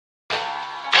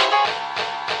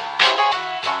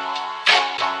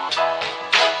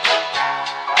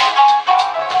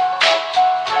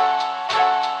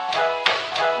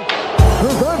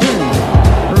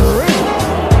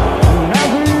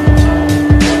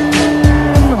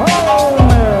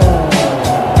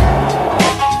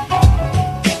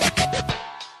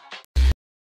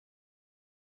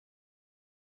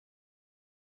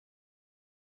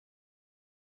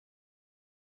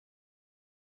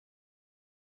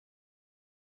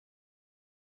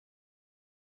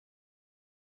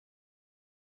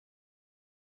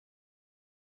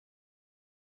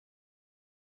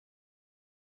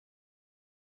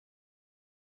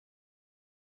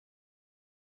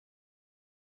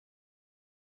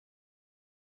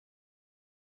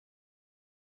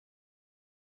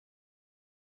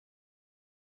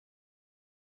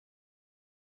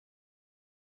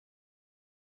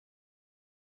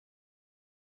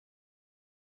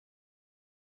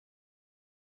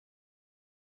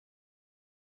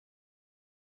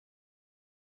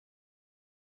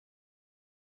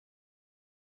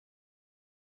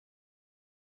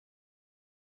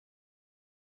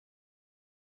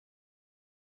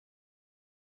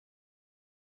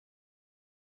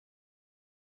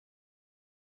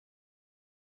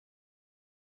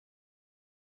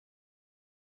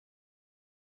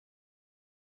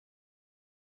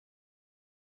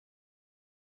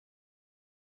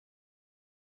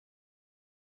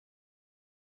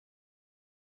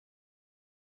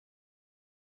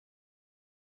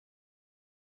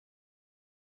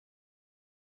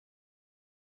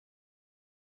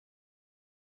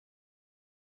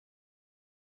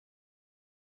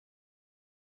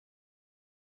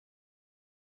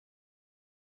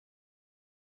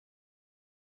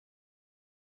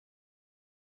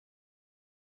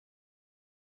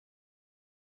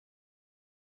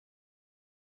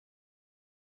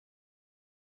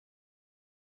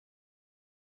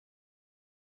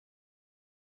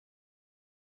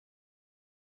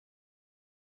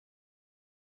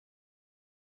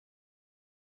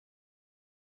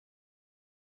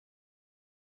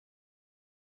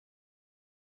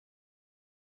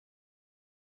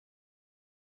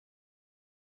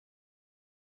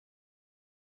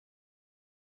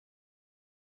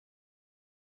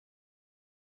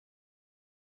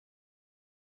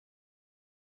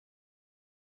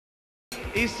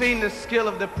He's seen the skill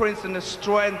of the Prince and the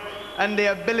strength and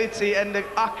the ability and the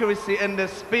accuracy and the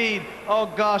speed. Oh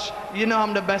gosh, you know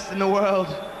I'm the best in the world.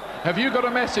 Have you got a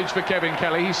message for Kevin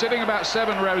Kelly? He's sitting about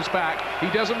 7 rows back.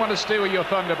 He doesn't want to steal your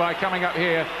thunder by coming up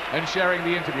here and sharing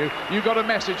the interview. You've got a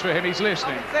message for him, he's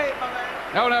listening. Say it, my man.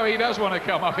 No, no, he does want to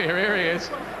come up here. Here he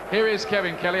is. Here is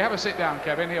Kevin Kelly. Have a sit down,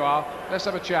 Kevin. Here you are. Let's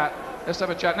have a chat. Let's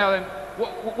have a chat. Now then,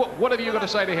 what have you got to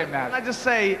say to him now? Can I just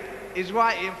say, he's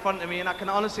right in front of me, and I can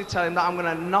honestly tell him that I'm going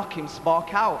to knock him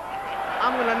spark out.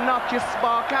 I'm going to knock your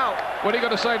spark out. What do you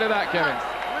got to say to that, Kevin?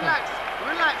 Relax.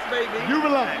 Relax, baby. You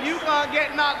relax. You gonna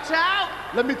get knocked out.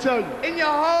 Let me tell you. In your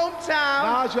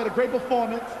hometown. Nas, you had a great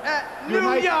performance. New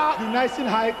York. You're nice and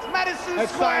hyped. Madison excited,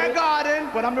 Square Garden.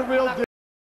 But I'm the real deal.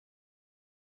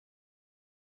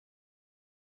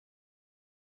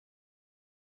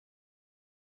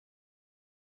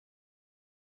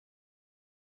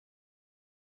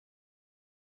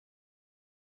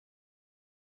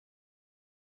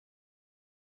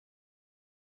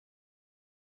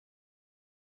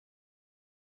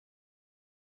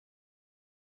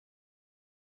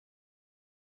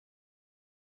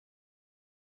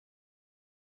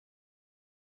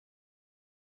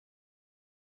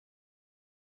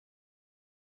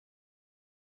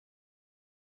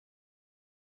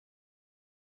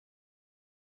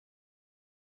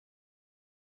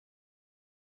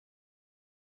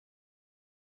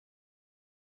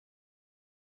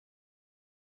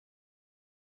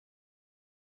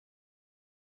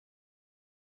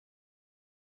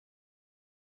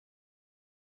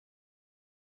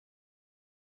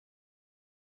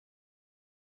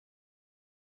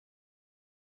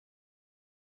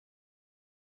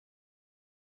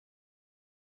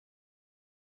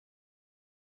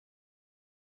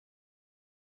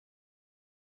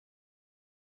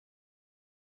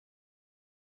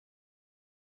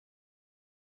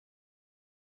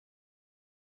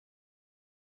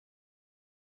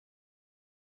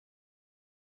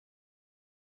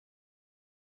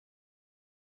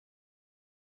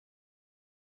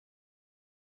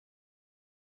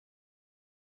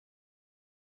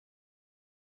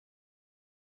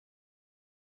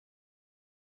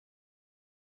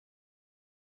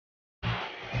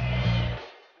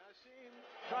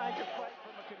 Trying to fight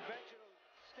from a conventional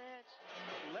stance,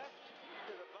 left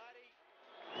to the body,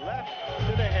 left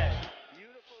to the head.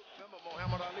 Beautiful. Remember,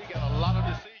 Muhammad Ali got a lot of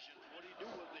decisions. What he do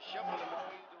was to shuffle him and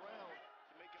things around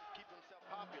to make him keep himself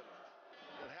popular.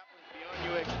 That happens beyond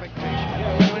your expectations.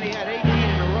 Yeah, when he had 18 in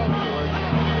a row, George.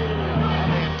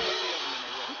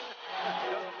 As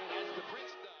the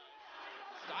Prince does,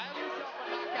 style yourself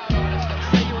a knockout artist and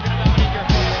say you were going to dominate your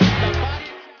the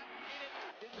body shot.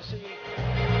 Didn't see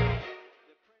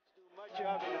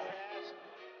job in the past.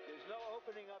 There's no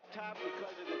opening up top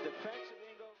because of the defensive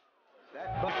angle.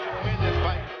 That But you win this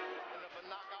fight. And if a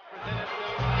knockout presents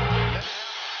itself, let it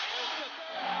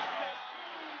happen.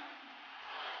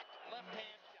 Left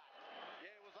hand shot.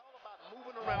 Yeah, it was all about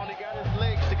moving around. He got his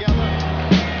legs together.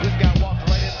 This guy walked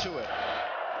right into it.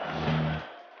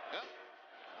 Yep.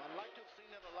 I'd like to have seen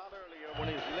that a lot earlier.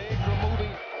 When his legs were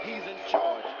moving, he's in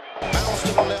charge. Bounce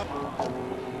to the left.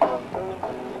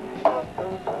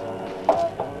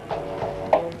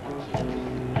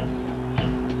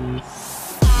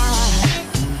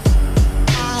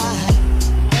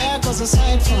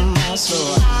 Aside from my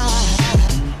soul,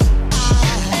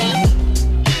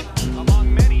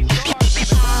 Among many stars in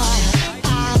the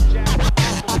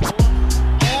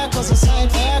there goes a sight,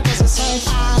 there goes a sight.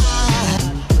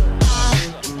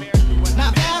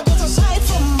 Now there goes a sight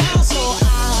from my soul.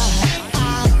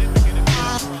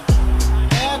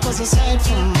 There goes a sight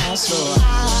from my soul.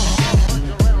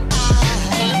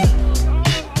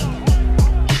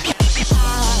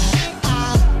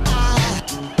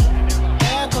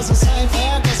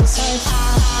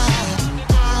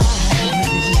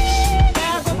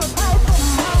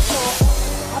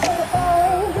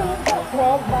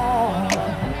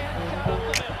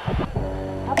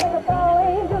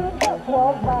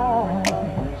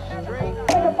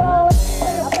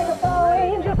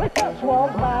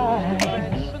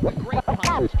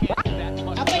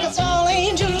 I think it's all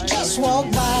angels just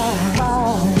walk by.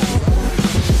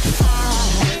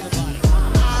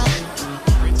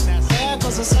 There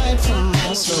goes a sight from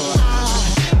my soul.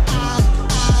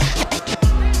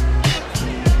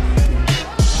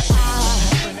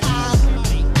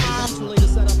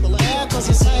 There goes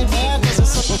a sight, there goes a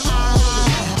sight.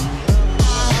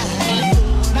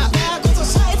 Now there goes a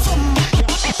sight from my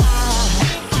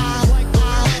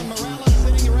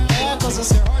there goes a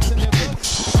sight.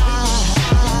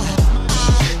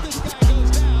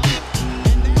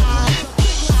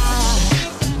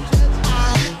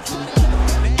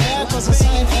 Cause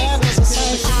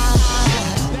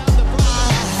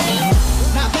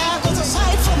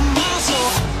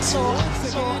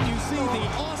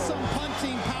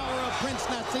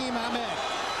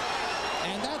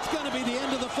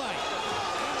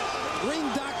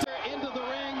Dr.